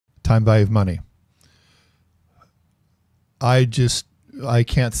time value of money. I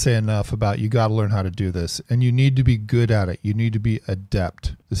can't say enough about, you got to learn how to do this, and you need to be good at it. You need to be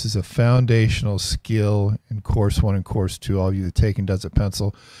adept. This is a foundational skill in course 1 and course 2. All of you that taken Does It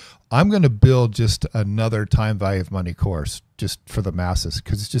Pencil. I'm going to build just another time value of money course just for the masses,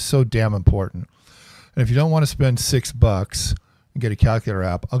 because it's just so damn important. And if you don't want to spend $6 and get a calculator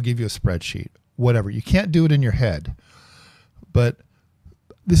app, I'll give you a spreadsheet, whatever. You can't do it in your head, but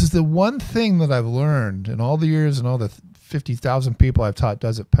this is the one thing that I've learned in all the years and all the 50,000 people I've taught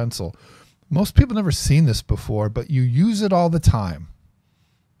Does It Pencil. Most people never seen this before, but you use it all the time.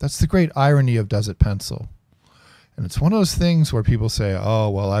 That's the great irony of Does It Pencil. And it's one of those things where people say, oh,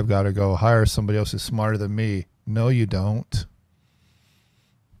 well, I've got to go hire somebody else who's smarter than me. No, you don't.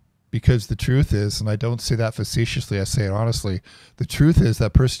 Because the truth is, and I don't say that facetiously, I say it honestly, the truth is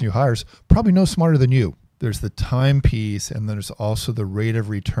that person you hire is probably no smarter than you. There's the time piece, and there's also the rate of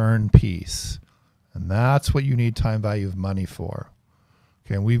return piece. And that's what you need time value of money for.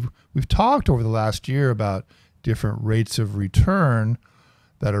 Okay, and we've talked over the last year about different rates of return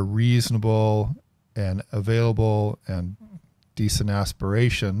that are reasonable and available and decent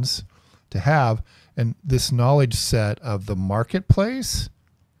aspirations to have. And this knowledge set of the marketplace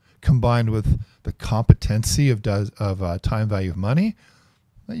combined with the competency of time value of money,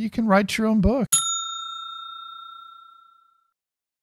 you can write your own book.